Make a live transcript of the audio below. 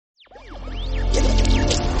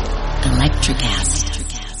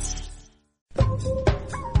Electrocast.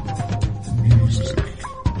 Music,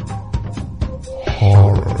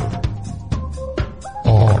 horror,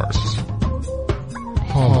 art,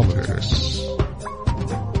 politics,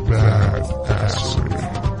 badassery.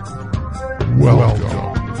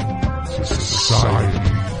 Welcome to Society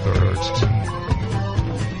 13.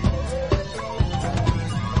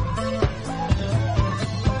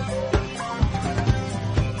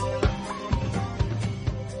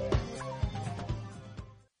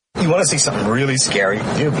 You want to see something really scary?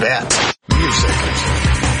 You bet. Music,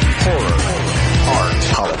 horror, art,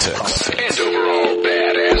 politics, and overall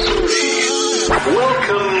badassery.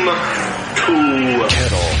 Welcome to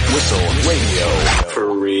Kettle Whistle Radio. For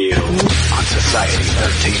real. On Society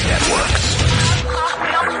 13 Networks.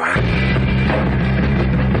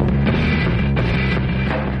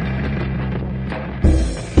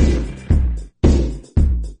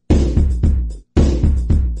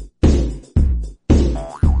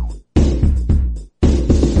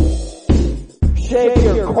 Shake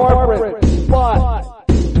your corporate butt.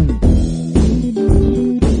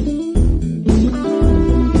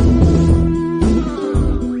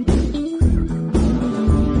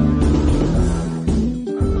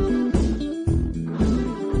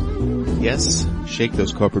 Yes, shake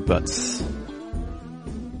those corporate butts.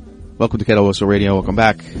 Welcome to Kettle Whistle Radio. Welcome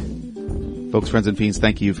back. Folks, friends, and fiends,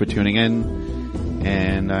 thank you for tuning in.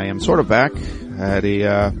 And I am sort of back. I had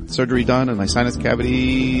a surgery done in my sinus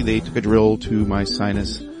cavity. They took a drill to my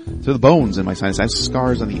sinus, to the bones in my sinus. I have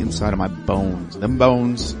scars on the inside of my bones. Them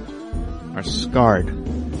bones are scarred.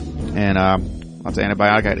 And lots of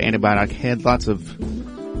antibiotic. I had antibiotic. Had lots of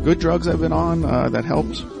good drugs I've been on that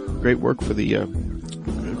helped. Great work for the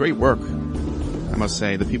great work, I must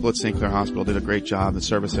say. The people at St. Clair Hospital did a great job. The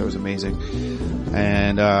service there was amazing.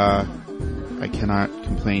 And I cannot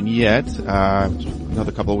complain yet.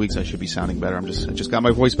 Another couple of weeks I should be sounding better. I just got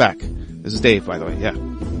my voice back. This is Dave, by the way. Yeah,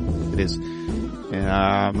 it is.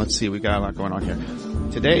 And let's see, we got a lot going on here.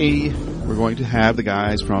 Today we're going to have the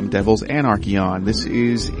guys from Devil's Anarchy on. This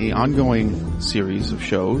is an ongoing series of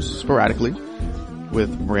shows, sporadically,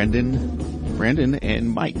 with Brandon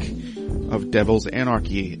and Mike of Devil's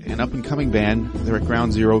Anarchy, an up-and-coming band. They're at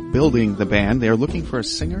Ground Zero building the band. They are looking for a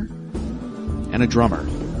singer and a drummer.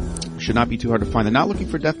 Should not be too hard to find. They're not looking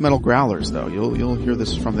for death metal growlers, though. You'll hear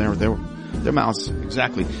this from their mouths.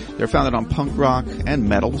 Exactly. They're founded on punk rock and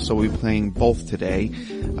metal, so we'll be playing both today.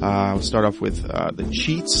 We'll start off with The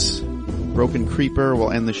Cheats, Broken Creeper. We'll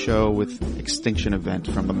end the show with Extinction Event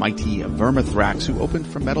from the mighty Vermithrax, who opened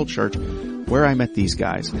for Metal Church, where I met these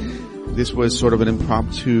guys. This was sort of an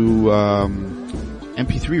impromptu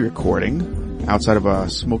MP3 recording outside of a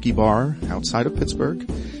smoky bar outside of Pittsburgh,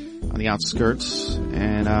 on the outskirts,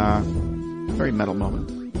 and very metal moment.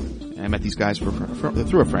 And I met these guys through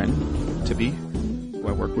a friend, Tippy, who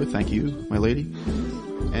I work with. Thank you, my lady.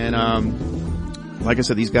 And like I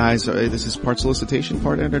said, these guys, this is part solicitation,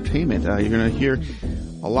 part entertainment. You're going to hear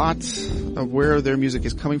a lot of where their music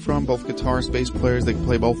is coming from, both guitarists, bass players. They can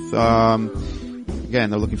play both. Again,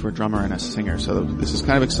 they're looking for a drummer and a singer. So this is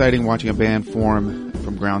kind of exciting, watching a band form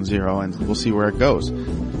from Ground Zero, and we'll see where it goes.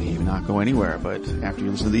 Maybe not go anywhere, but after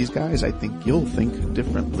you listen to these guys, I think you'll think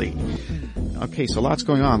differently. Okay, so lots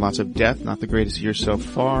going on, lots of death, not the greatest year so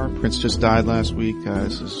far. Prince just died last week.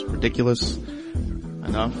 This is ridiculous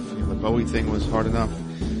enough. The Bowie thing was hard enough.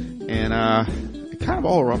 And it kind of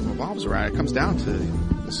all revolves around, it comes down to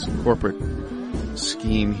this corporate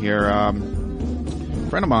scheme here. A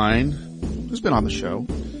friend of mine who's been on the show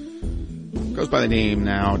goes by the name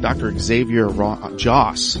now Dr. Xavier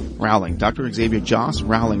Joss Rowling. Dr. Xavier Joss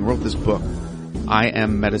Rowling wrote this book, I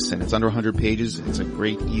Am Medicine. It's under 100 pages. It's a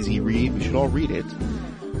great, easy read. We should all read it.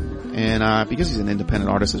 And because he's an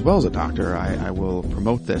independent artist as well as a doctor, I will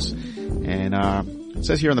promote this. And it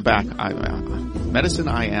says here on the back, Medicine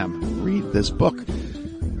I Am. Read this book.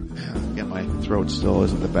 Again, my throat still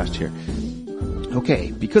isn't the best here.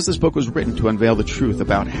 Okay, because this book was written to unveil the truth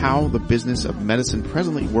about how the business of medicine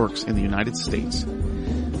presently works in the United States,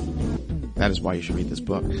 that is why you should read this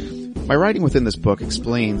book. My writing within this book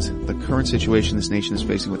explains the current situation this nation is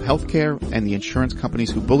facing with healthcare and the insurance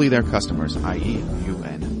companies who bully their customers, i.e. you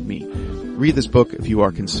and me. Read this book if you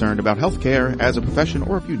are concerned about healthcare as a profession,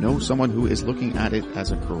 or if you know someone who is looking at it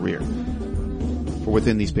as a career. For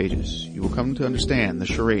within these pages, you will come to understand the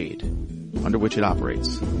charade under which it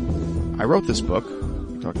operates. I wrote this book,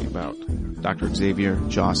 we're talking about Dr. Xavier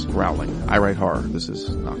Joss Rowling. I write horror. This is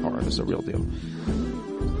not horror. This is a real deal.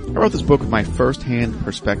 I wrote this book with my first-hand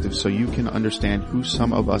perspective so you can understand who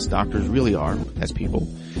some of us doctors really are as people,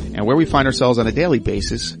 and where we find ourselves on a daily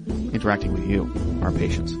basis interacting with you, our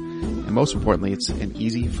patients. And most importantly, it's an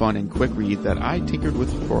easy, fun, and quick read that I tinkered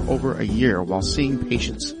with for over a year while seeing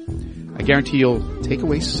patients. I guarantee you'll take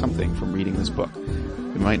away something from reading this book.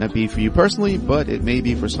 It might not be for you personally, but it may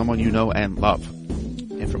be for someone you know and love.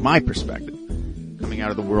 And from my perspective, coming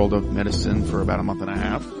out of the world of medicine for about a month and a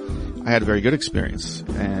half, I had a very good experience.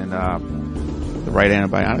 And the right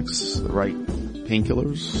antibiotics, the right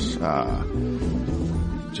painkillers,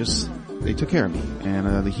 they took care of me.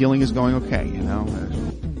 And the healing is going okay, you know.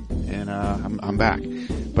 And I'm back.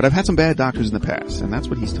 But I've had some bad doctors in the past, and that's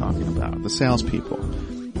what he's talking about. The salespeople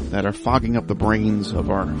that are fogging up the brains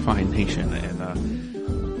of our fine nation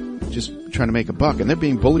and just trying to make a buck. And they're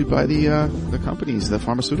being bullied by the companies, the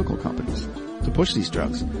pharmaceutical companies, to push these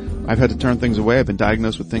drugs. I've had to turn things away. I've been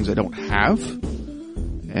diagnosed with things I don't have,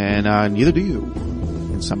 and neither do you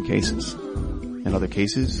in some cases. In other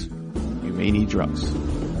cases, you may need drugs.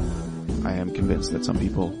 I am convinced that some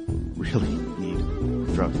people really need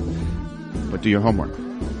drugs. But do your homework.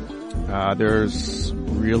 There's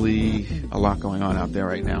really a lot going on out there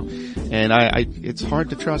right now. And it's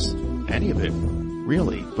hard to trust any of it,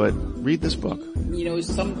 really. But read this book. You know,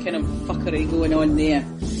 some kind of fuckery going on there.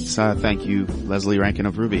 Thank you, Leslie Rankin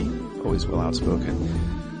of Ruby. Always well outspoken.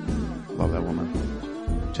 Love that woman.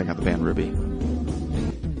 Check out the band Ruby.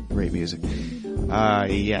 Great music.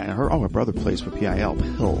 Her brother plays for PIL,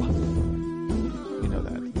 Pill. You know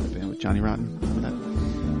that band with Johnny Rotten? Remember that?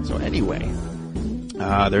 So anyway,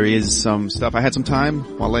 there is some stuff. I had some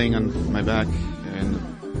time while laying on my back and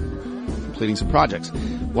completing some projects.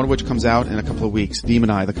 One of which comes out in a couple of weeks. Demon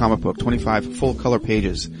Eye, the comic book, 25 full color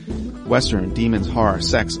pages. Western, demons, horror,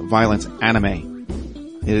 sex, violence, anime.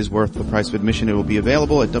 It is worth the price of admission. It will be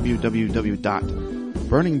available at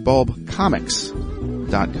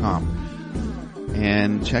www.burningbulbcomics.com.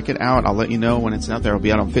 And check it out. I'll let you know when it's out there. It'll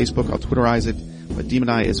be out on Facebook. I'll Twitterize it. But Demon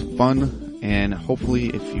Eye is fun. And hopefully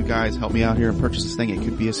if you guys help me out here and purchase this thing, it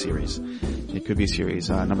could be a series. It could be a series.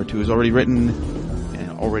 Number 2 is already written.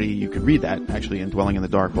 And already you could read that actually in Dwelling in the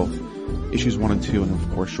Dark, both issues 1 and 2, and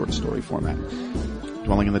of course short story format.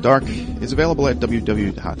 Dwelling in the Dark is available at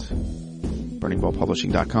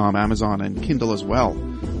www.burningballpublishing.com, Amazon, and Kindle as well.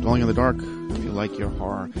 Dwelling in the Dark, if you like your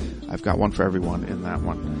horror, I've got one for everyone in that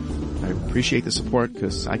one. I appreciate the support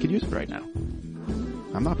because I could use it right now.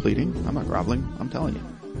 I'm not pleading. I'm not groveling. I'm telling you.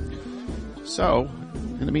 So,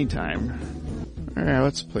 in the meantime, alright,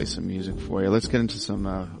 let's play some music for you. Let's get into some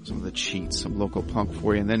of the cheats, some local punk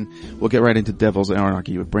for you, and then we'll get right into Devil's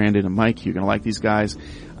Anarchy with Brandon and Mike. You're gonna like these guys.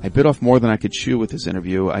 I bit off more than I could chew with this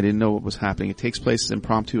interview. I didn't know what was happening. It takes place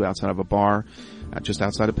impromptu outside of a bar, just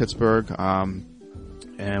outside of Pittsburgh.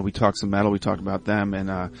 And we talked some metal, we talked about them, and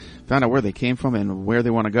found out where they came from and where they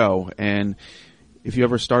want to go. And if you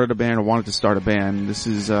ever started a band or wanted to start a band, this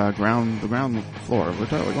is the ground floor. We're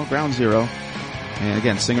going ground zero. And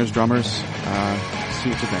again, singers, drummers, see what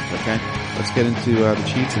you think, okay? Let's get into the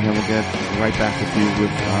cheats, and then we'll get right back with you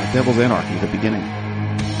with Devil's Anarchy, the beginning.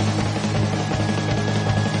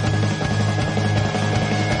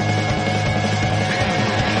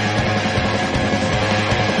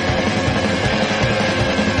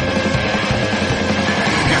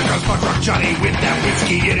 Johnny with that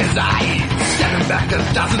whiskey in his eye, stepping back 1,000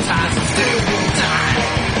 times and still won't die.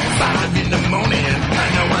 5 in the morning, I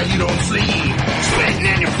know why you don't sleep. Splitting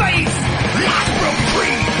in your face, like a broken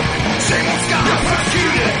tree. Same old scar, you're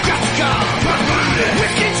persecuted, got the car, unbooted,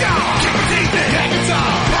 whiskey jar, kick your teeth in, and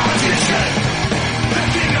guitar, politician. The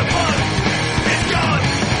king of fun is gone.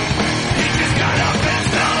 He just got up and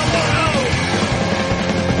stumbled home.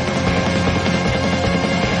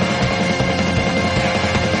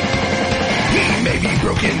 He may be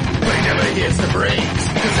broken, but he never hits the brakes.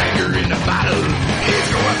 Cause anger in the bottle is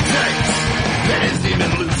what it takes. Let his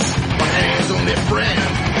demon loose, but that ain't his only friend.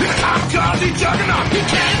 The cop calls he juggernaut, he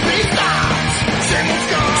can't be stopped. Same old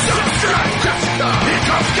scar, some strike, crash the car. Here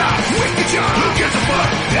comes Scott, wicked John. Who gives a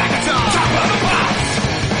fuck? That guitar, top of the pops.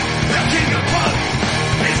 The king of punk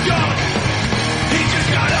is gone. He just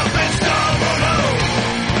got up and stumbled home.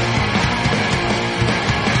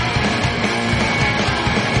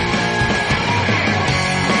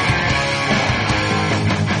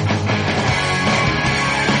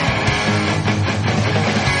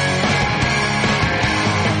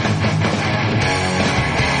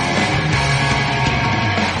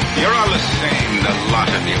 You're all the same, the lot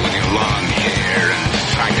of you with your long hair and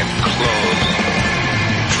faggot clothes.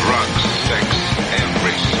 Drugs, sex,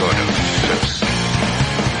 every sort of filth.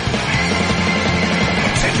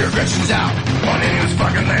 Take your aggressions out on any who's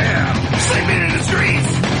fucking there. Sleeping in the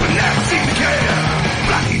streets, but never seem to care.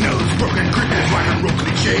 Blocky nose, broken crickets, rock and roll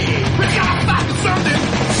cliche. We gotta fight for something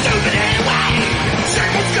stupid anyway.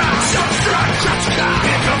 Same old scars,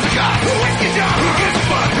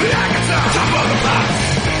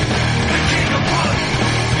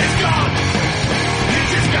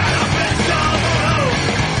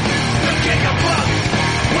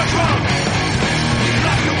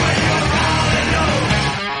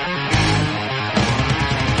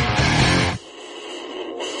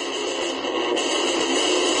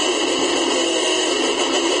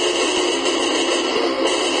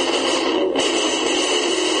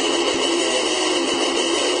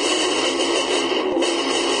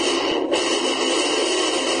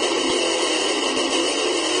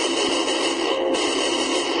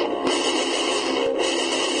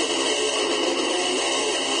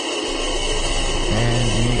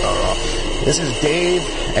 This is Dave,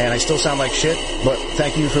 and I still sound like shit, but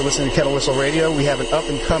thank you for listening to Kettle Whistle Radio. We have an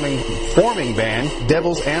up-and-coming forming band,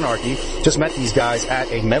 Devil's Anarchy. Just met these guys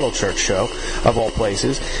at a metal church show, of all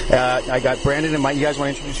places. I got Brandon and Mike. You guys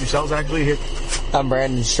want to introduce yourselves, actually? Here. I'm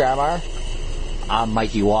Brandon Strammeyer. I'm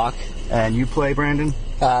Mikey Walk. And you play, Brandon?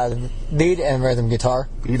 Lead and rhythm guitar.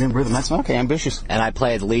 Lead and rhythm. That's okay, ambitious. And I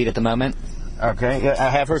play the lead at the moment. Okay, I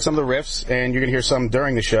have heard some of the riffs, and you're going to hear some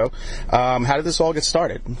during the show. How did this all get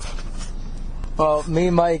started? Well, me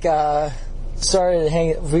and Mike started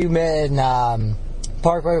hanging. We met in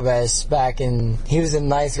Parkway West back in. He was in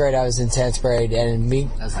 9th grade, I was in 10th grade, and me.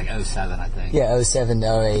 That was like 07, I think. Yeah, 07 to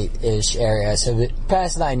 08-ish area. So the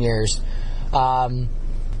past 9 years.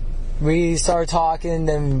 We started talking,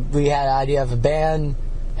 then we had an idea of a band,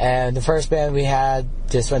 and the first band we had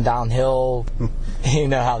just went downhill. You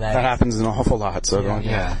know how that happens an awful lot, so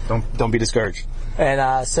don't be discouraged.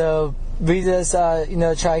 And so we just try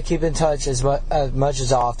to keep in touch as much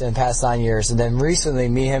as often in the past 9 years. And then recently,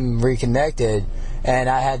 me and him reconnected, and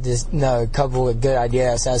I had this a couple of good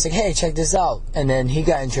ideas. So I was like, hey, check this out. And then he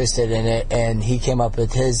got interested in it, and he came up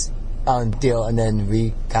with his own deal, and then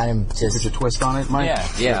we kind of just... Did you twist on it, Mike?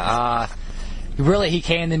 Yeah. He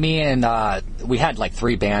came to me, and we had like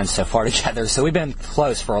 3 bands so far together, so we've been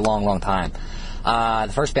close for a long, long time.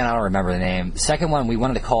 The first band, I don't remember the name. The second one, we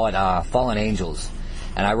wanted to call it Fallen Angels.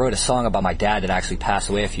 And I wrote a song about my dad that actually passed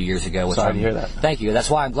away a few years ago. Sorry to hear that. Thank you. That's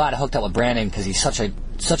why I'm glad I hooked up with Brandon, because he's such a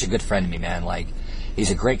good friend to me, man. Like, he's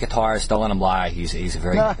a great guitarist. Don't let him lie. He's a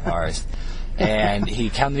very good guitarist. And he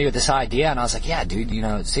came to me with this idea, and I was like, yeah,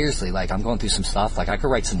 dude, seriously, like, I'm going through some stuff. Like, I could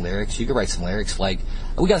write some lyrics. You could write some lyrics. Like,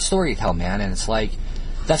 we got a story to tell, man. And it's like,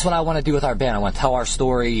 that's what I want to do with our band. I want to tell our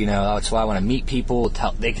story. That's why I want to meet people.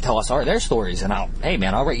 They can tell us their stories. And I'll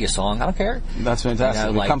write you a song. I don't care. That's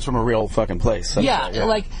fantastic. It comes from a real fucking place. Like,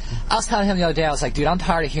 I was telling him the other day, I was like, dude, I'm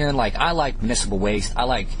tired of hearing, like, I like Municipal Waste. I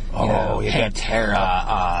like,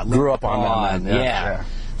 Pantera. Grew up on them. Yeah.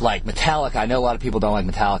 Like Metallica, I know a lot of people don't like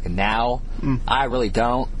Metallica now. I really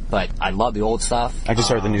don't, but I love the old stuff. I just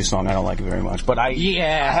heard the new song. I don't like it very much, but I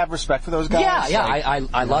have respect for those guys. Yeah.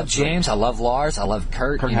 I love James. I love Lars. I love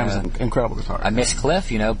Kurt. Kurt has an incredible guitar. I miss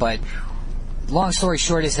Cliff. But long story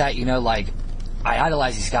short is that I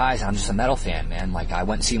idolize these guys, and I'm just a metal fan, man. Like, I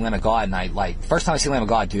went and see Lamb of God, and first time I see Lamb of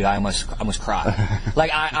God, dude, I almost cried. Like,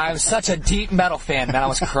 I'm such a deep metal fan, man. I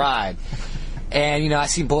almost cried. And I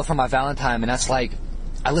see Bullet for My Valentine, and that's like,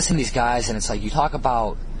 I listen to these guys, and it's like, you talk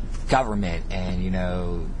about government and,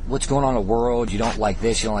 what's going on in the world. You don't like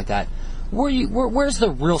this, you don't like that. Where's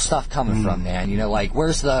the real stuff coming from, man?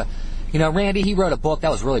 Where's the... Randy, he wrote a book.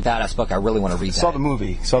 That was a really badass book. I really want to read that. Saw the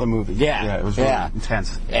movie. Yeah, it was really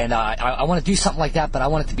intense. And I want to do something like that, but I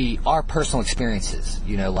want it to be our personal experiences.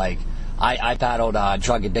 I battled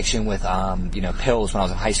drug addiction with, pills when I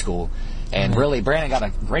was in high school. And really, Brandon got a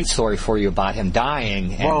great story for you about him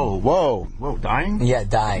dying. And Whoa, dying? Yeah,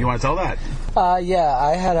 dying. You want to tell that? Yeah,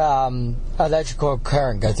 I had electrical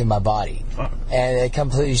current go through my body. And it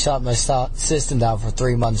completely shut my system down for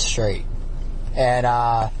 3 months straight. And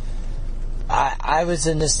I was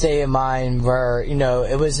in a state of mind where,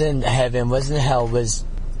 it wasn't heaven, wasn't hell, it was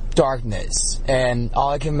darkness. And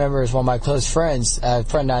all I can remember is one of my close friends, a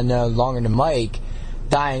friend I know longer than Mike,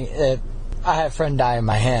 dying. I had a friend die in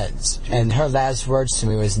my hands, and her last words to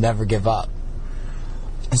me was never give up.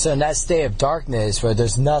 And so in that state of darkness where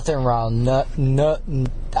there's nothing around,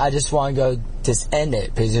 I just want to go just end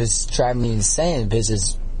it, because it's driving me insane, because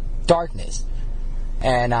it's darkness.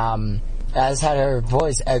 And I just had her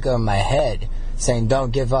voice echo in my head saying, don't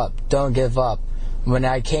give up, don't give up. When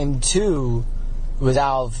I came to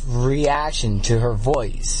without reaction to her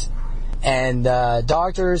voice, and the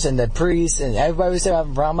doctors and the priests and everybody was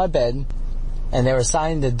around my bed, and they were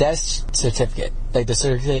signing the death certificate, like the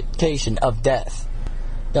certification of death.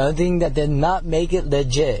 The only thing that did not make it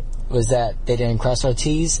legit was that they didn't cross our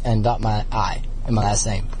T's and dot my I in my last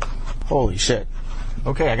name. Holy shit.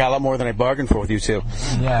 Okay, I got a lot more than I bargained for with you two.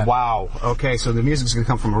 Yeah. Wow. Okay, so the music's going to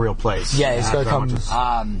come from a real place. Yeah, it's going to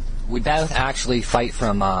come... we both actually fight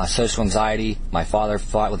from social anxiety. My father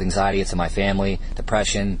fought with anxiety. It's in my family.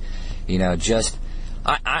 Depression.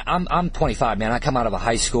 I'm 25, man. I come out of a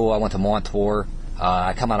high school. I went to Montour.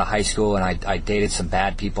 I come out of high school, and I dated some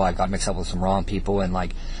bad people. I got mixed up with some wrong people, and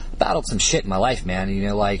battled some shit in my life, man.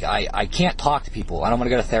 I can't talk to people. I don't want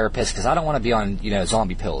to go to therapists because I don't want to be on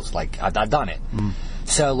zombie pills. I've done it.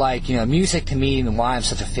 So music to me, and why I'm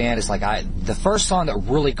such a fan is the first song that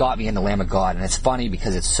really got me into Lamb of God, and it's funny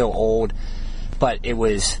because it's so old, but it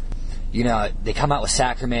was. They come out with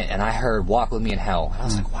Sacrament, and I heard Walk With Me in Hell. And I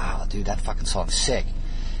was like, wow, dude, that fucking song's sick.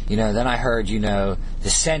 Then I heard,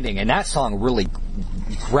 Descending, and that song really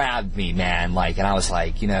grabbed me, man. Like, and I was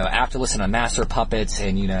like, after listening to Master Puppets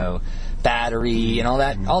and, Battery and all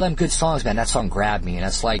that, all them good songs, man, that song grabbed me. And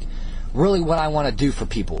that's like really what I want to do for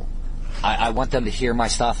people. I want them to hear my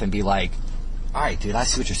stuff and be like, all right, dude, I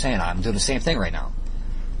see what you're saying. I'm doing the same thing right now.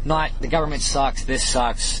 Not, the government sucks, this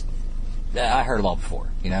sucks. I heard it all before.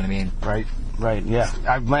 You know what I mean? Right, yeah.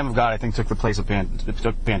 Lamb of God, I think, took the place of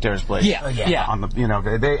took Pantera's place. Yeah. On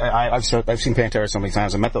the, I've seen Pantera so many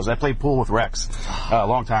times. I met those. I played pool with Rex a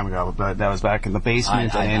long time ago, but that was back in the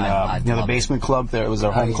basement the basement club. There, it was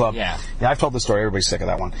our home club. Yeah, I've told the story. Everybody's sick of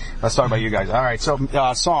that one. Let's talk about you guys. All right, so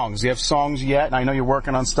songs. Do you have songs yet? I know you're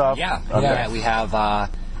working on stuff. Yeah, okay. Yeah.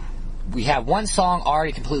 We have one song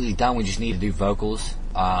already completely done. We just need to do vocals.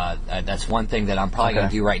 That's one thing that I'm probably going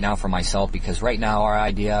to do right now for myself, because right now our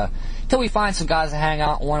idea, until we find some guys that hang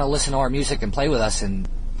out and want to listen to our music and play with us and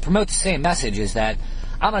promote the same message, is that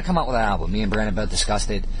I'm going to come out with an album. Me and Brandon both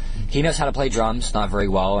discussed it. He knows how to play drums, not very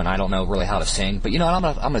well, and I don't know really how to sing. But you know what?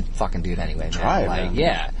 I'm gonna fucking do it anyway, man. Try it, man.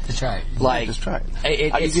 Yeah. Just try it. Like, just try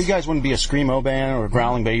it. You guys wouldn't be a screamo band or a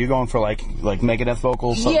growling band. You're going for like Megadeth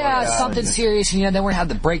vocals. Something like that. Something serious. And, then we're gonna have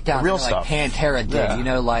the breakdowns, real like stuff. Pantera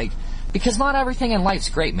did. Because not everything in life's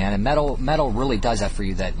great, man. And metal really does that for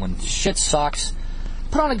you. That when shit sucks,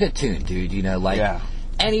 put on a good tune, dude.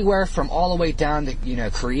 Anywhere from all the way down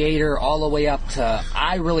to, Creator, all the way up to,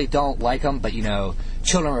 I really don't like them, but,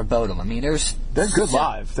 Children of Bodom. I mean, they're good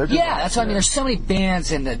live. They're good live. That's what I mean. There's so many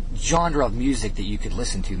bands in the genre of music that you could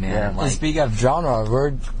listen to, man. Yeah. And speaking of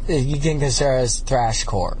genre, you can consider us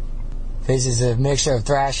thrashcore. This is a mixture of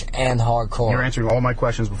thrash and hardcore. You're answering all my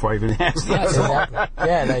questions before I even ask them.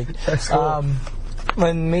 Exactly. That's cool.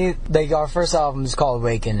 Our first album is called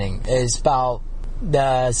Awakening. It's about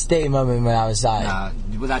the state moment when I was dying.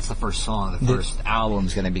 Well, that's the first song. The first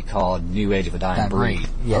album's going to be called New Age of a Dying Breed.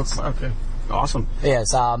 Yes. Okay. Awesome.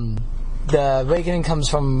 Yes. The awakening comes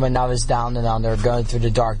from when I was down and under, going through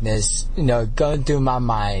the darkness. Going through my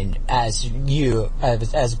mind as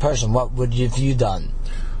a person. What would have you done?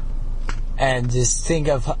 And just think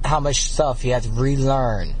of how much stuff you had to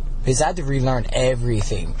relearn. Because I had to relearn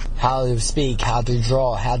everything. How to speak, how to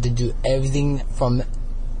draw, how to do everything from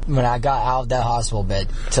when I got out of that hospital bed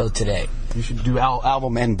till today. You should do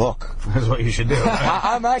album and book. That's what you should do.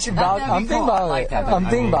 I'm actually I'm thinking about it. I'm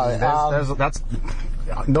thinking about it. That's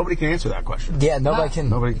nobody can answer that question. Yeah, nobody can.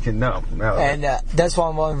 Nobody can know. No. And that's why I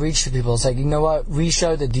want to reach to people. It's like, you know what? We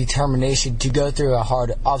show the determination to go through a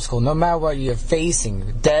hard obstacle, no matter what you're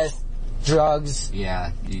facing. Death, drugs.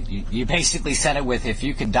 Yeah, you basically said it with, if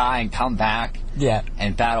you could die and come back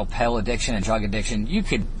and battle pill addiction and drug addiction, you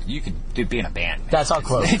could be in a band, man. That's all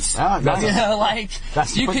close.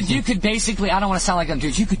 You could basically, I don't want to sound like them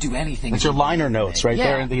dudes, you could do anything. It's your liner notes right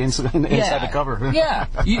there in the inside the cover. Yeah.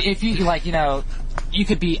 If you you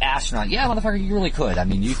could be astronaut. Yeah, motherfucker, you really could. I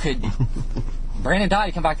mean, you could. Brandon died,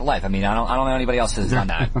 he come back to life. I mean, I don't know anybody else has done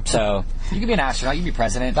that. So, you could be an astronaut, you could be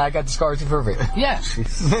president. I got the scars to prove it. Yeah.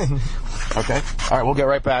 Okay. All right, we'll get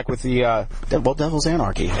right back with the Devil's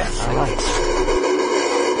Anarchy. All right.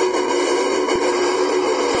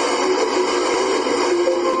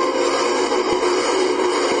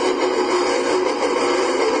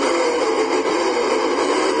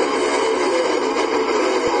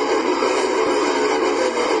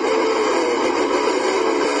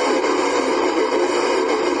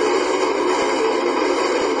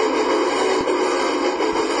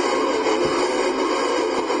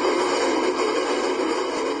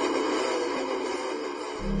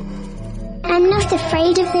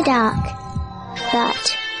 Afraid of the dark,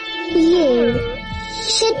 but you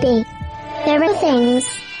should be. There are things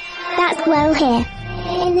that dwell here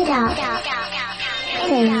in the dark.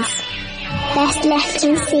 Things best left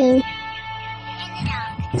unseen.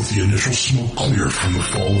 With the initial smoke cleared from the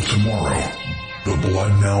fall of tomorrow, the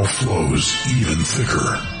blood now flows even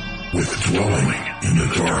thicker with dwelling in the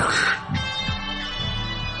dark.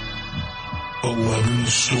 11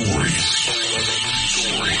 stories.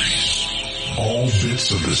 All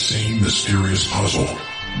bits of the same mysterious puzzle,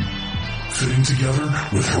 fitting together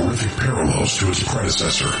with horrific parallels to its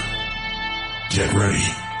predecessor. Get ready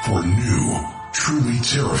for new, truly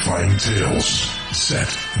terrifying tales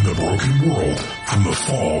set in the broken world from the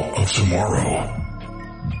fall of tomorrow.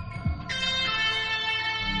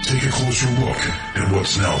 Take a closer look at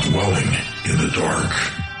what's now dwelling in the dark.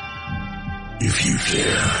 If you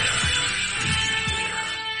dare.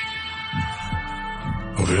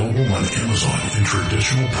 Available on Amazon in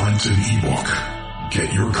traditional print and ebook.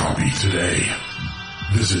 Get your copy today.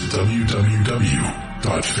 Visit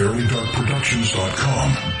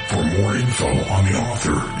www.fairlydarkproductions.com for more info on the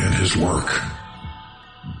author and his work.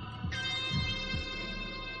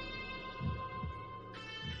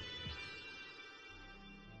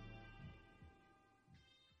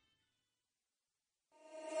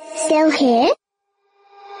 still here?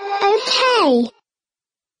 Okay.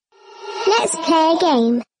 Let's play a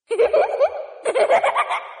game.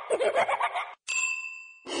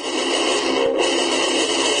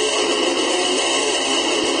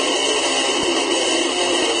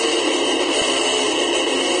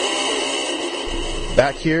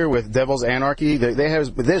 Back here with Devil's Anarchy,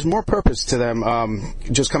 there's more purpose to them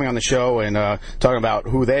just coming on the show and talking about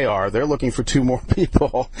who they are. They're looking for 2 more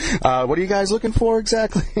people. What are you guys looking for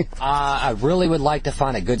exactly? I really would like to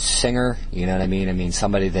find a good singer, you know what I mean? I mean,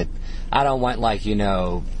 somebody that, I don't want like, you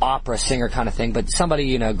know, opera singer kind of thing, but somebody,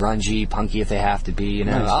 you know, grungy, punky if they have to be, you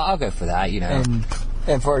know. Nice. I'll go for that, you know.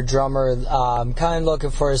 And for a drummer, I'm kind of looking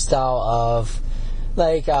for a style of,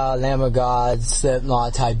 like, Lamb of God,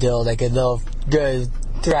 Slipknot type deal, like a little good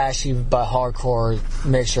thrashy but hardcore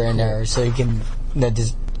mixture in there, so you can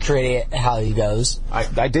just create it how he goes.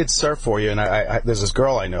 I did surf for you, and there's this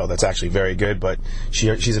girl I know that's actually very good, but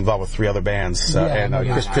she's involved with 3 other bands, and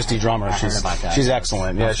Christy Drummer, she's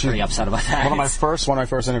excellent. Yeah, she's pretty upset about that. One of my first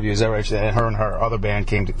interviews, her and her other band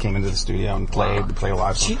came into the studio and played a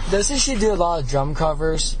live song. Doesn't she do a lot of drum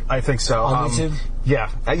covers? I think so. On YouTube?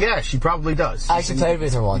 Yeah, she probably does. I actually played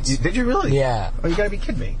with her once. Did you really? Yeah. Oh, you gotta be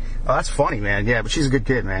kidding me. Oh, that's funny, man. Yeah, but she's a good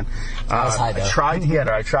kid, man. I tried to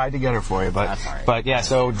get her for you, but yeah.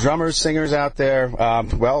 So drummers, singers out there.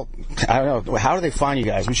 Well, I don't know. How do they find you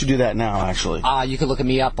guys? We should do that now, actually. You can look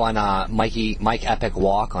me up on Mike Epic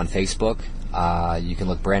Walk on Facebook. You can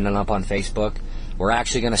look Brandon up on Facebook. We're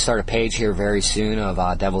actually going to start a page here very soon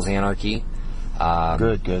of Devil's Anarchy.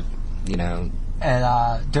 Good. You know.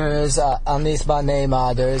 And there is underneath my name,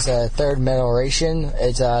 there is a Third Metal Ration.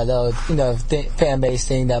 It's a little, fan base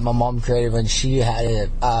thing that my mom created when she had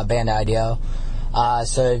a band idea.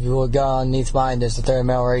 So if you will go underneath mine, there's a Third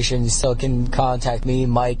Metal Ration. You still can contact me,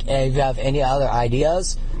 Mike. And if you have any other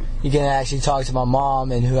ideas, you can actually talk to my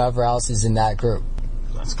mom and whoever else is in that group.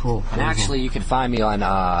 That's cool. And actually, you can find me on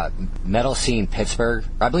Metal Scene Pittsburgh.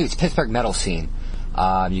 I believe it's Pittsburgh Metal Scene.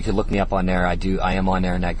 You can look me up on there. I am on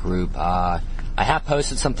there in that group. I have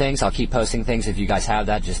posted some things. I'll keep posting things if you guys have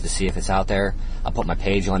that, just to see if it's out there. I'll put my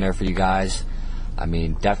page on there for you guys. I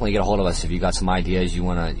mean, definitely get a hold of us if you got some ideas.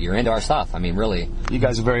 You're into our stuff. I mean, really. You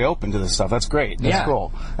guys are very open to this stuff. That's great. That's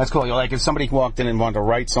cool. That's cool. Like, if somebody walked in and wanted to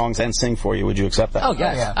write songs and sing for you, would you accept that? Oh,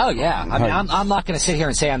 yes. Oh, yeah. I mean, I'm not going to sit here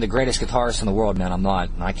and say I'm the greatest guitarist in the world, man. I'm not.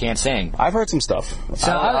 I can't sing. I've heard some stuff.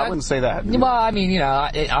 So I wouldn't say that. Well, I mean,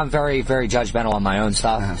 I'm very, very judgmental on my own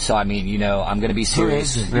stuff. So, I mean, I'm going to be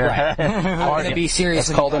serious. Right. I'm going to be serious.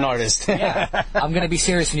 That's called an artist. Yeah. I'm going to be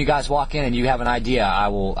serious when you guys walk in and you have an idea.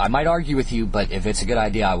 I might argue with you, but if it's a good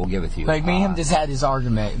idea, I will give it to you. Like, me and him just had this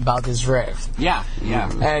argument about this riff. Yeah.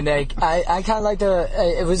 And, like, I kind of like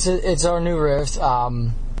it's our new riff,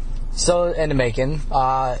 still in the making,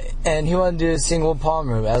 and he wanted to do a single palm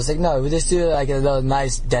move. I was like, no, we just do like a little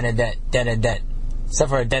nice den-a-dent. Except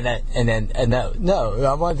for a den-a-dent, and then, no,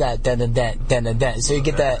 I want that den-a-dent. So you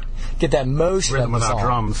get that motion rhythm of the without song.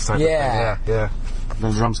 Drums type of thing. Yeah.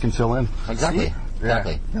 The drums can fill in. Exactly.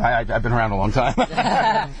 Exactly. I've been around a long time.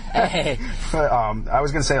 Hey. I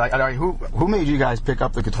was going to say, like, who made you guys pick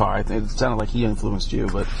up the guitar? It sounded like he influenced you,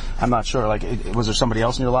 but I'm not sure. Like, was there somebody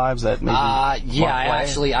else in your lives that maybe?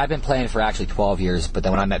 I've been playing for 12 years. But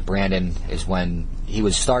then when I met Brandon is when he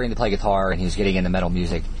was starting to play guitar and he was getting into metal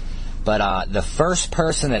music. But the first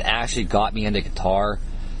person that actually got me into guitar,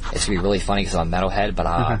 it's gonna be really funny because I'm a metalhead.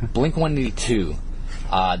 But Blink-182.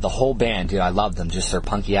 The whole band, dude, I love them. Just their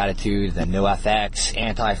punky attitude, the NoFX,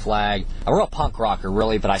 Anti-Flag. A real punk rocker,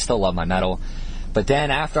 really, but I still love my metal. But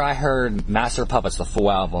then after I heard Master of Puppets, the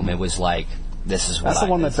full album, it was like, this is what That's the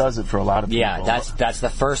one that does it for a lot of people. Yeah, that's the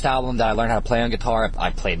first album that I learned how to play on guitar. I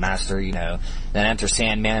played Master, Then Enter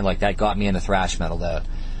Sandman, like that got me into thrash metal, though.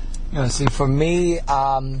 See, for me,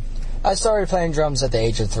 I started playing drums at the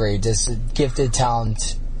age of 3, just a gifted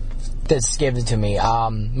talent that's given to me.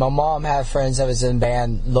 My mom had friends that was in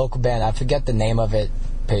local band. I forget the name of it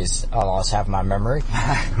because I lost half my memory.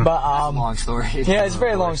 But a long story. Yeah, it's a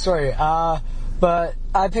very long story. But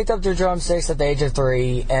I picked up the drumsticks at the age of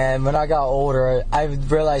 3, and when I got older, I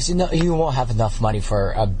realized you won't have enough money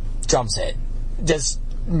for a drum set. Just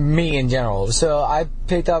me in general. So I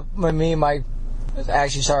picked up when me and Mike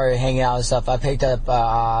actually started hanging out and stuff. I picked up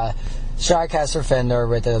Stratocaster Fender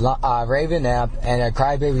with a Raven amp and a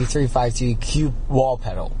Crybaby 352 Cube wall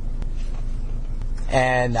pedal.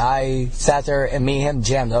 And I sat there and me and him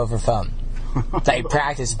jammed over the phone. They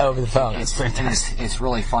practiced over the phone. It's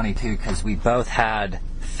really funny, too, because we both had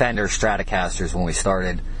Fender Stratocasters when we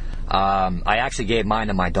started. I actually gave mine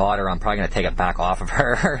to my daughter. I'm probably going to take it back off of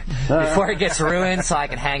her before it gets ruined so I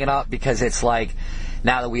can hang it up because it's like...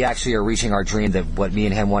 now that we actually are reaching our dream, that what me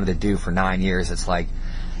and him wanted to do for 9 years, it's like,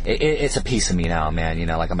 it's a piece of me now, man. You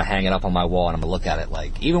know, like I'm gonna hang it up on my wall and I'm gonna look at it.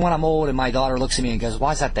 Like, even when I'm old and my daughter looks at me and goes,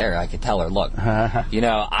 "Why is that there?" I can tell her, "Look, you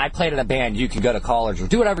know, I played in a band. You can go to college or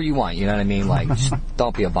do whatever you want." You know what I mean? Like, just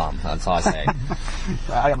don't be a bum. That's all I say.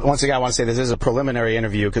 Once again, I want to say this is a preliminary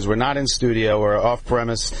interview because we're not in studio. We're off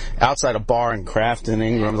premise, outside a bar in Crafton,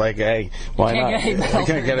 England. Like, hey, why not?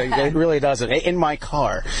 It really doesn't. In my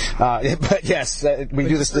car. But yes, we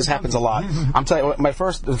do this. This happens a lot. I'm telling you, the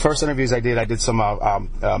first interviews I did some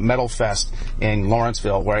Metal Fest in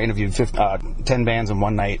Lawrenceville, where I interviewed 10 bands in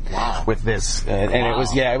one night with this, and it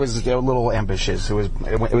was a little ambitious. It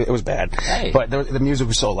was bad, but the music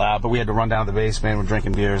was so loud. But we had to run down to the basement. We're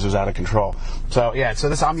drinking beers. It was out of control. So yeah,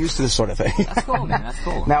 I'm used to this sort of thing. That's cool, man. That's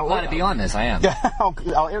cool. Now, I'm glad to be on this. I am.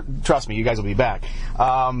 Trust me, you guys will be back.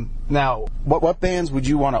 Now, what bands would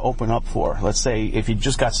you want to open up for? Let's say if you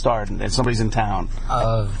just got started and somebody's in town.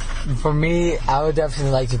 For me, I would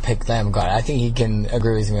definitely like to pick Lamb of God. I think he can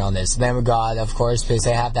agree with me on this. Lamb of God, of course, because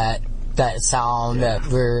they have that sound that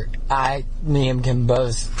me and him can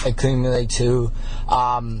both accumulate to.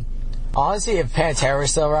 Honestly, if Pantera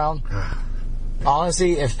was still around,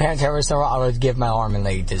 I would give my arm and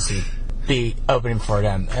leg to be opening for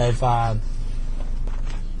them.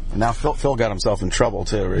 Now Phil got himself in trouble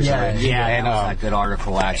too recently. Yeah, and that was a good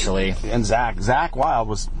article actually. And Zach Wilde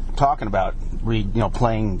was talking about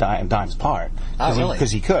playing Dime's part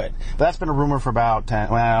because he could. But that's been a rumor for about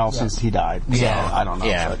 10 since he died. So I don't know.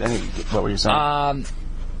 Yeah. But what were you saying?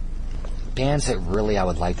 Bands that really I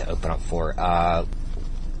would like to open up for. Of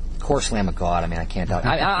course, Lamb of God. I mean, I can't doubt.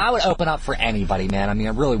 I would open up for anybody, man. I mean,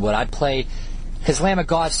 I really would. I'd play because Lamb of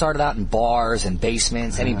God started out in bars and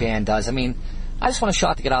basements. Any band does. I mean, I just want a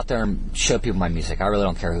shot to get out there and show people my music. I really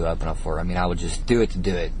don't care who I open up for. I mean, I would just do it,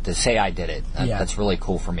 to say I did it. That's really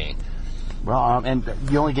cool for me. Well, and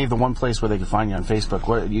you only gave the one place where they could find you on Facebook.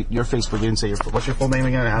 Your Facebook, you didn't say what's your full name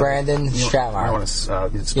again? Brandon Stratmeyer. I want to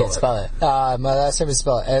spell it. My last name is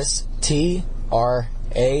spelled STRATEM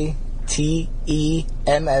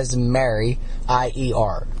as Mary,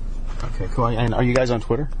 IER. Okay, cool. And are you guys on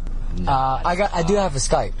Twitter? I do have a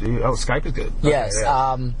Skype. Skype is good. Yes. Okay,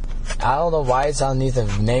 yeah. I don't know why it's underneath a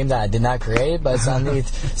name that I did not create, but it's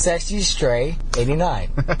underneath Sexy Stray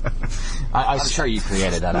 89. I'm sure you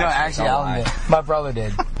created that. No, actually, my brother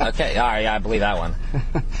did. Okay, all right, I believe that one.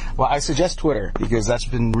 Well, I suggest Twitter because that's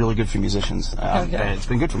been really good for musicians. And it's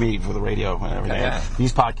been good for me for the radio and everything. Okay.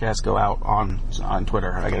 These podcasts go out on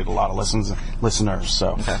Twitter. I get a lot of listeners.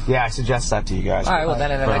 So I suggest that to you guys. All right, well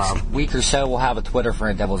then in the next week or so we'll have a Twitter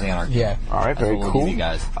for Devil's Anarchy. Yeah. All right, very cool. cool. You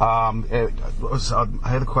guys. I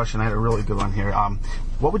had a question. I had a really good one here.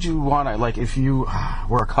 What would you want to, if you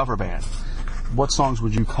were a cover band? What songs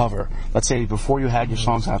would you cover? Let's say before you had your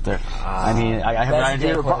songs out there. I mean, I have an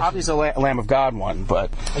idea. Obviously, Lamb of God one, but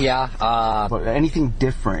but anything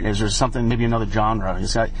different? Is there something, maybe another genre? I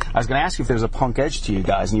was going to ask you if there's a punk edge to you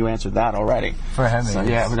guys, and you answered that already. For him, so,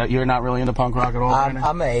 but you're not really into punk rock at all. I'm an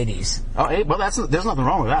 '80s. Oh, well, there's nothing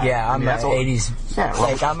wrong with that. Yeah, I'm an '80s. Yeah,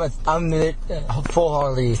 I'm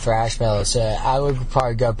full-heartedly thrash metal, so I would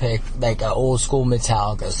probably go pick an old school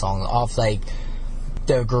Metallica song off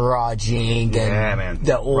the Garage Inc. and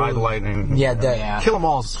the old Ride the Lightning. Kill 'Em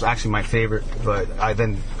All is actually my favorite, but I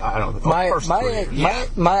don't know.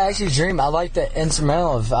 My actual dream, I like the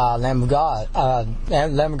instrumental of Lamb of God.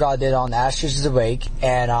 Lamb of God did on Ashes is Awake,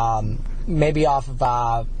 and maybe off of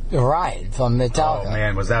Ride from Metallica. Oh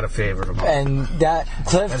man, was that a favorite of mine? And that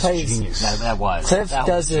Cliff plays. Genius. That was. Cliff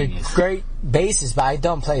does a genius. great bassist, but I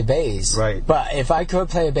don't play bass. Right. But if I could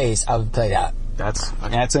play a bass, I would play that.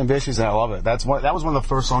 That's ambitious, and I love it. That was one of the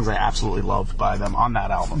first songs I absolutely loved by them on that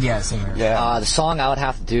album. Yeah, same here. Yeah. The song I would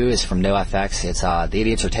have to do is from NoFX. It's The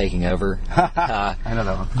Idiots Are Taking Over. I know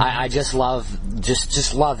that one. I just love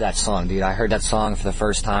that song, dude. I heard that song for the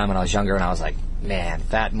first time when I was younger, and I was like, man,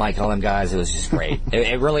 Fat Mike and all them guys, it was just great.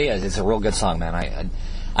 It really is. It's a real good song, man.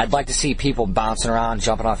 I'd like to see people bouncing around,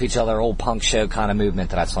 jumping off each other, old punk show kind of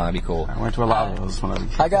movement to that song. That'd be cool. I went to a lot of those.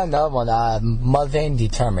 I got another one, Mudvayne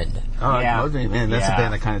Determined. Mudvayne, man, that's a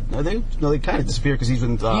band that kind of they kind of disappeared because he's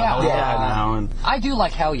been now. And I do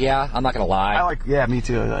like Hell Yeah. I'm not gonna lie. Me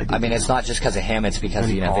too. I mean, it's not just because of him; it's because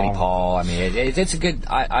of Vinnie Paul. I mean, it's a good.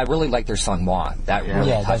 I really like their song "Moi." That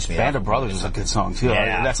really touched me. Band of Brothers is a good song too.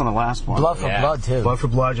 Yeah. That's on the last one. Blood for Blood too. Blood for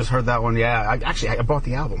Blood. Just heard that one. Yeah, I bought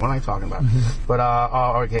the album. What am I talking about? But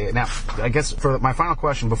okay, now I guess for my final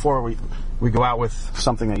question before we go out with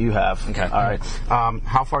something that you have. Okay. All right.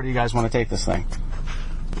 How far do you guys want to take this thing?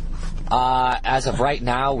 As of right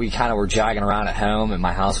now, we kind of were jogging around at home in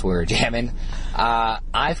my house. We were jamming.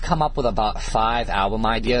 I've come up with about 5 album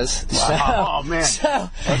ideas. Wow, man.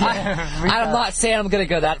 I'm not saying I'm going to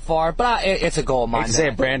go that far, but it's a goal of mine. I say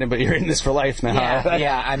it, Brandon, but you're in this for life now.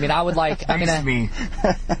 Yeah. I mean, I would like. I mean,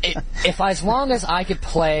 if as long as I could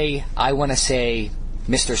play, I want to say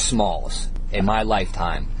Mr. Smalls in my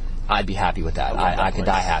lifetime, I'd be happy with that. I could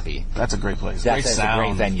die happy. That's a great place. That's a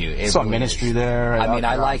great venue. Saw Ministry there. I mean,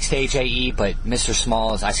 I like Stage AE, but Mr.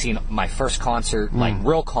 Smalls, I seen my first concert, like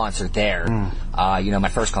real concert there. You know, my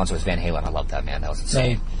first concert was Van Halen. I loved that, man. That was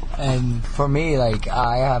insane. And for me, like,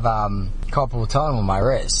 I have carpal tunnel in my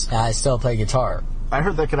wrist, and I still play guitar. I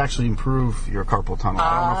heard that could actually improve your carpal tunnel.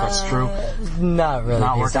 I don't know if that's true. Not really.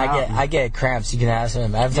 Not working I get cramps. You can ask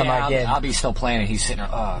him. Every time I get, I'll be still playing, and he's sitting there.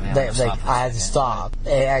 Oh man, I had to stop.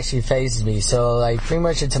 It actually phases me. So like pretty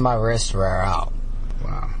much until my wrists wear out.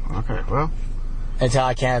 Wow. Okay. Well, until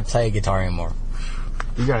I can't play guitar anymore.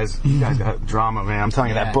 You guys got drama, man. I'm telling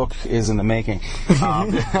you, that book is in the making. But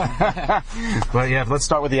yeah, let's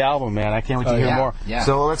start with the album, man. I can't wait to hear more. Yeah.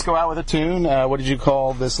 So let's go out with a tune. What did you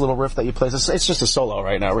call this little riff that you played? It's just a solo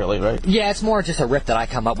right now, really, right? Yeah, it's more just a riff that I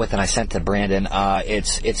come up with and I sent to Brandon.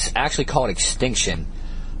 It's actually called Extinction.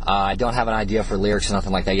 I don't have an idea for lyrics or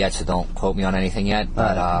nothing like that yet, so don't quote me on anything yet.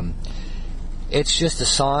 But it's just a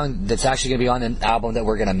song that's actually going to be on the album that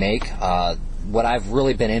we're going to make. What I've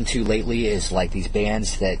really been into lately is like these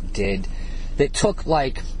bands that took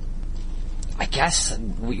like, I guess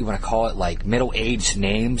what you want to call it, like middle-aged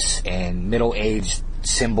names and middle-aged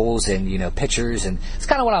symbols and, you know, pictures, and it's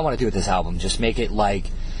kind of what I want to do with this album. Just make it like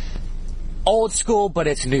old school, but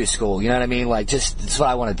it's new school. You know what I mean? Like, that's what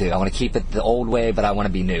I want to do. I want to keep it the old way, but I want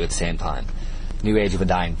to be new at the same time. New age of a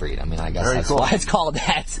dying breed. I mean, I guess that's why it's called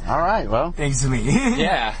that. All right, well. Thanks to me.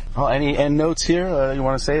 Yeah. Well, any end notes here you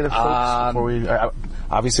want to say to folks before we...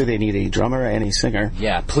 obviously, they need a drummer and a singer.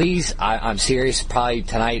 Yeah, please. I'm serious. Probably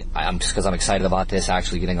tonight, just because I'm excited about this,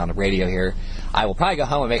 actually getting on the radio here, I will probably go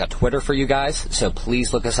home and make a Twitter for you guys. So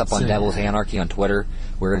please look us up on Devil's Anarchy on Twitter.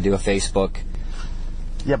 We're going to do a Facebook.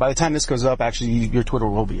 Yeah, by the time this goes up, actually, your Twitter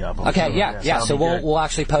will be up. Okay, yeah. So we'll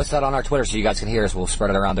actually post that on our Twitter so you guys can hear us. We'll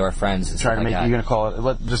spread it around to our friends. And try to make you're going to call it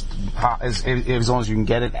as long as you can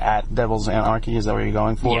get it at Devil's Anarchy. Is that what you're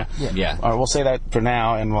going for? Yeah. All right, we'll say that for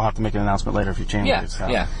now, and we'll have to make an announcement later if you change it. So.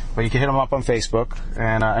 Yeah. But you can hit them up on Facebook.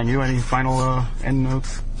 And you, any final end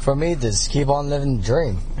notes? For me, just keep on living the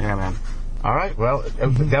dream. Yeah, man. All right, well,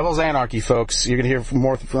 Devil's Anarchy, folks. You're going to hear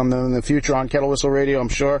more from them in the future on Kettle Whistle Radio, I'm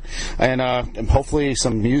sure. And hopefully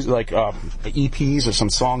some music, like EPs or some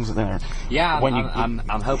songs in there. Yeah,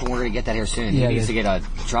 I'm hoping we're going to get that here soon. He needs to get a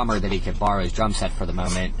drummer that he could borrow his drum set for the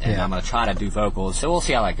moment, and I'm going to try to do vocals. So we'll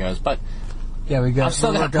see how that goes. But I'm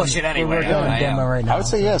still going to push it anyway. We're doing demo right now. I would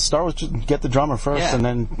say, start with just get the drummer first, and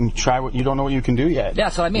then try what you don't know what you can do yet. Yeah,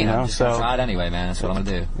 that's what I mean. I'm just going to try it anyway, man. That's what I'm going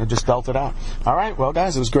to do. And just belt it out. All right, well,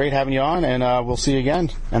 guys, it was great having you on, and we'll see you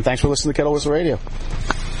again. And thanks for listening to Kettle Whistle Radio.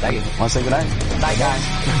 Thank you. Want to say goodnight? Night,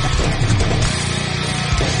 guys.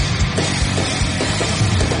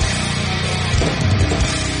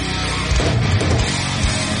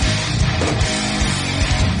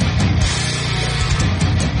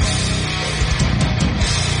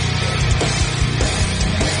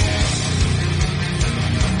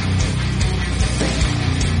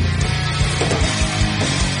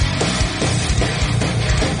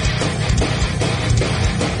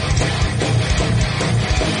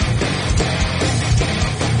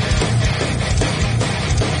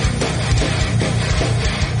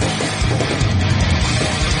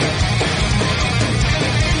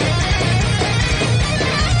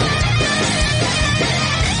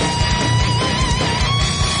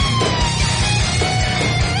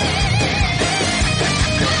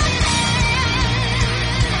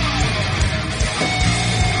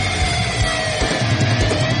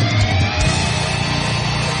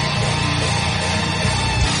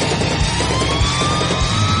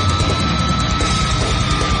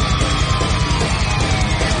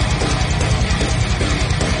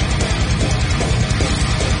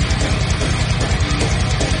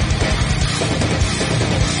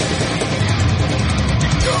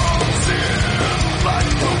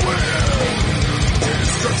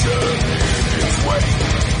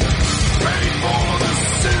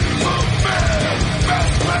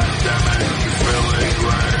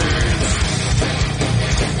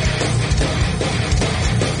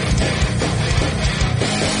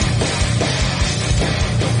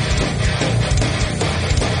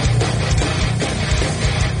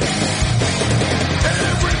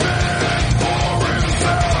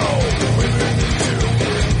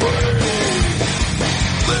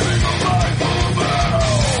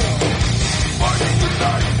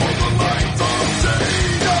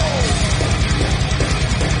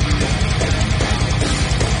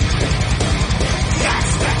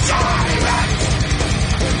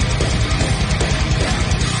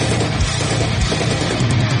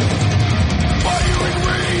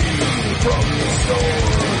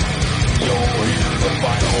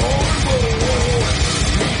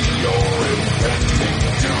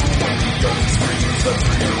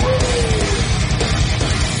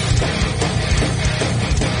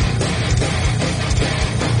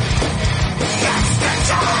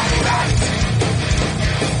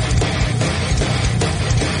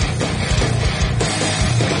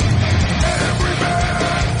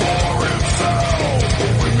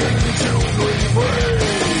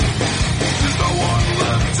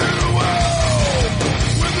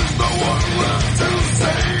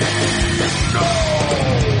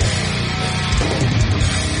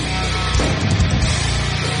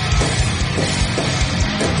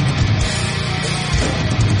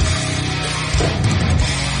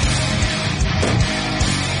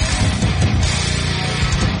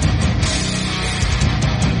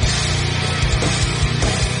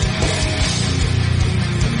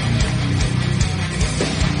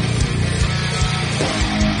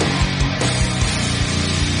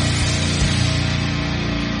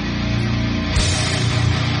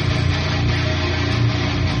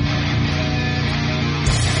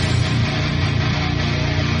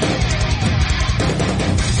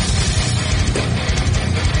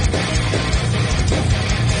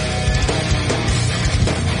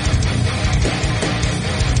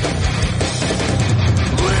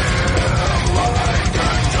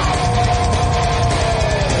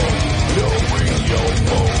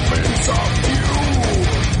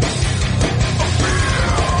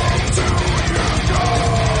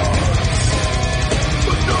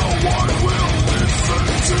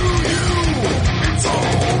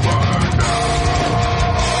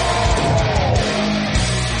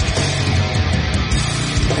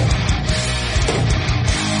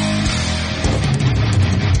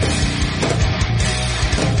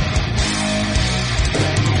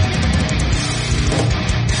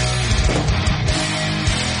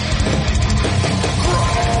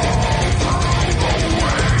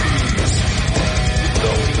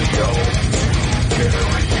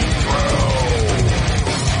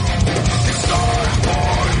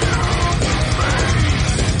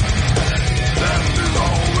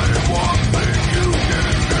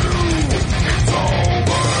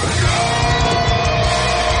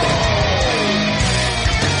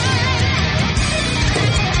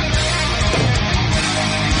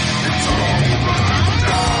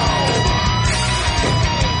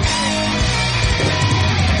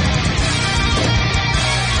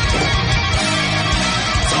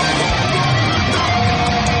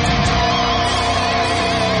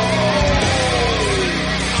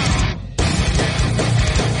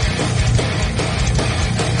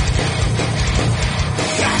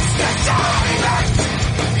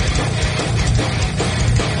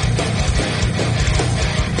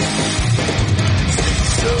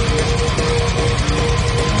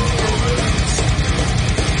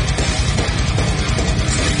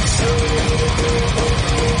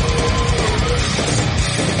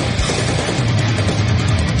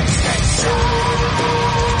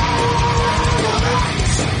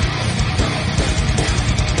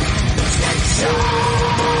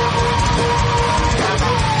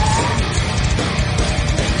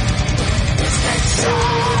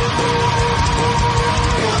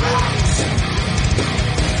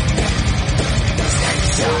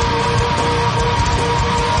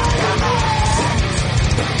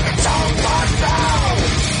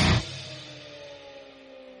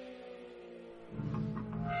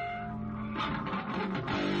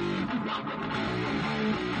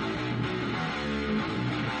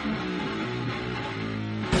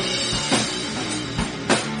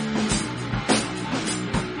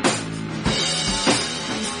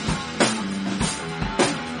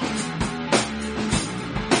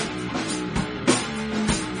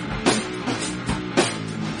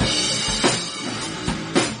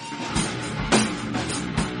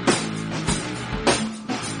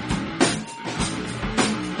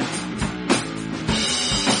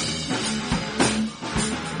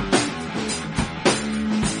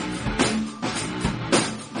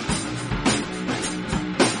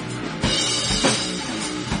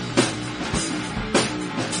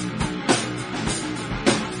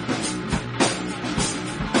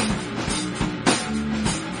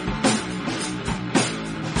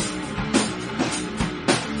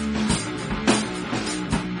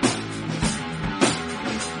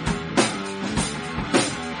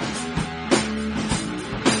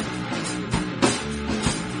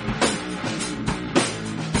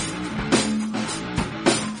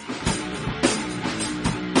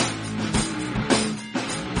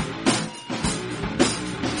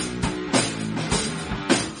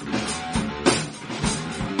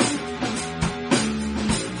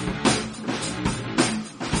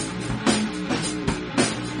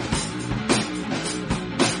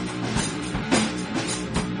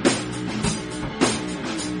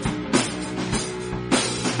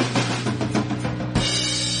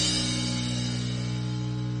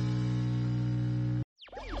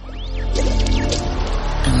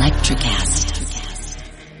 Electricast.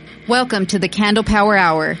 Welcome to the Candle Power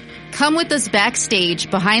Hour. Come with us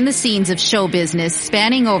backstage, behind the scenes of show business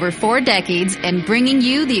spanning over 4 decades and bringing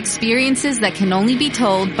you the experiences that can only be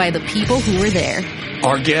told by the people who were there.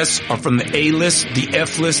 Our guests are from the A-list, the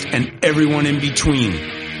F-list, and everyone in between.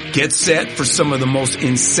 Get set for some of the most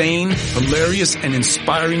insane, hilarious, and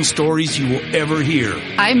inspiring stories you will ever hear.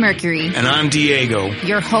 I'm Mercury. And I'm Diego.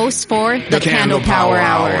 Your host for the Candle Power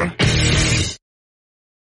Hour.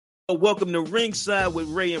 Welcome to Ringside with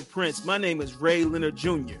Ray and Prince. My name is Ray Leonard Jr.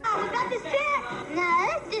 Oh, is that the set? No,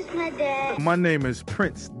 that's just my dad. My name is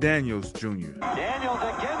Prince Daniels Jr. Daniels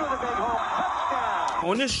again with a big home touchdown.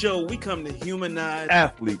 On this show, we come to humanize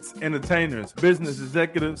athletes, entertainers, business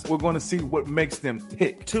executives. We're going to see what makes them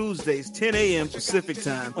tick. Tuesdays, 10 a.m. Pacific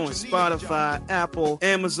time on Spotify, Apple,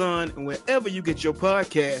 Amazon, and wherever you get your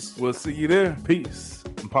podcasts. We'll see you there. Peace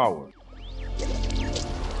and power.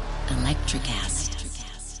 Electricast.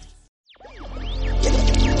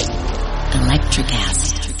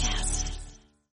 Electricast.